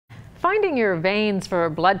Finding your veins for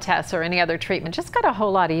blood tests or any other treatment just got a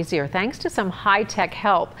whole lot easier thanks to some high-tech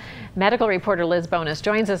help. Medical reporter Liz Bonus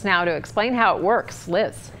joins us now to explain how it works.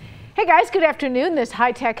 Liz. Hey guys, good afternoon. This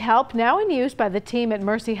high-tech help now in use by the team at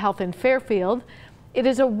Mercy Health in Fairfield. It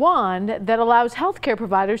is a wand that allows healthcare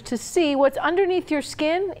providers to see what's underneath your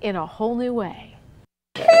skin in a whole new way.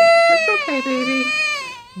 It's okay, baby.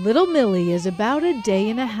 Little Millie is about a day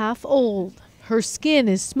and a half old. Her skin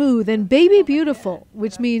is smooth and baby beautiful,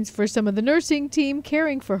 which means for some of the nursing team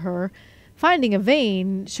caring for her, finding a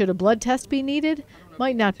vein, should a blood test be needed,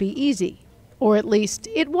 might not be easy. Or at least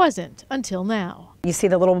it wasn't until now. You see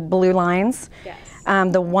the little blue lines? Yes.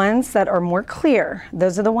 The ones that are more clear,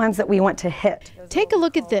 those are the ones that we want to hit. Take a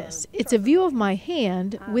look at this. It's a view of my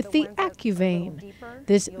hand with the Accuvein.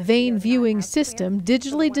 This vein viewing system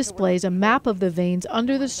digitally displays a map of the veins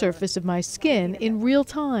under the surface of my skin in real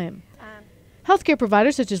time. Healthcare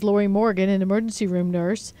providers such as Lori Morgan, an emergency room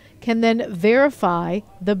nurse, can then verify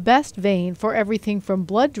the best vein for everything from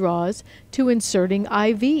blood draws to inserting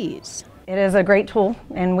IVs. It is a great tool,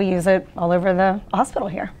 and we use it all over the hospital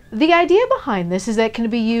here. The idea behind this is that it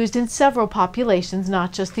can be used in several populations,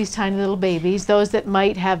 not just these tiny little babies, those that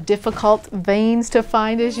might have difficult veins to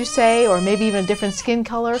find, as you say, or maybe even a different skin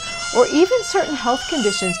color, or even certain health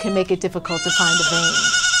conditions can make it difficult to find a vein.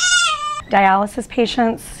 Dialysis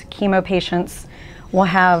patients, chemo patients will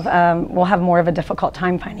have more of a difficult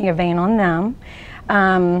time finding a vein on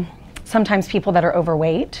them. Sometimes people that are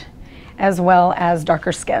overweight, as well as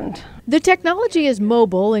darker skinned. The technology is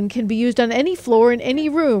mobile and can be used on any floor in any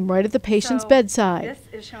room right at the patient's bedside.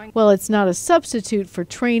 Well, it's not a substitute for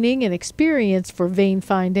training and experience for vein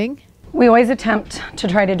finding. We always attempt to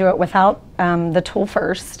try to do it without the tool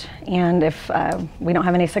first, and if we don't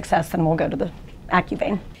have any success, then we'll go to the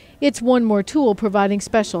Accuvein. It's one more tool providing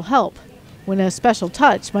special help, when a special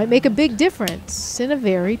touch might make a big difference in a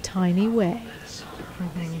very tiny way.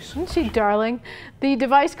 Isn't she darling? The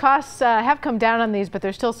device costs have come down on these, but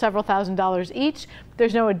they're still several $1,000s each.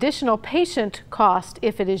 There's no additional patient cost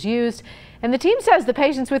if it is used. And the team says the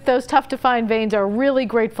patients with those tough to find veins are really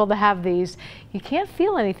grateful to have these. You can't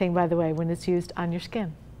feel anything, by the way, when it's used on your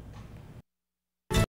skin.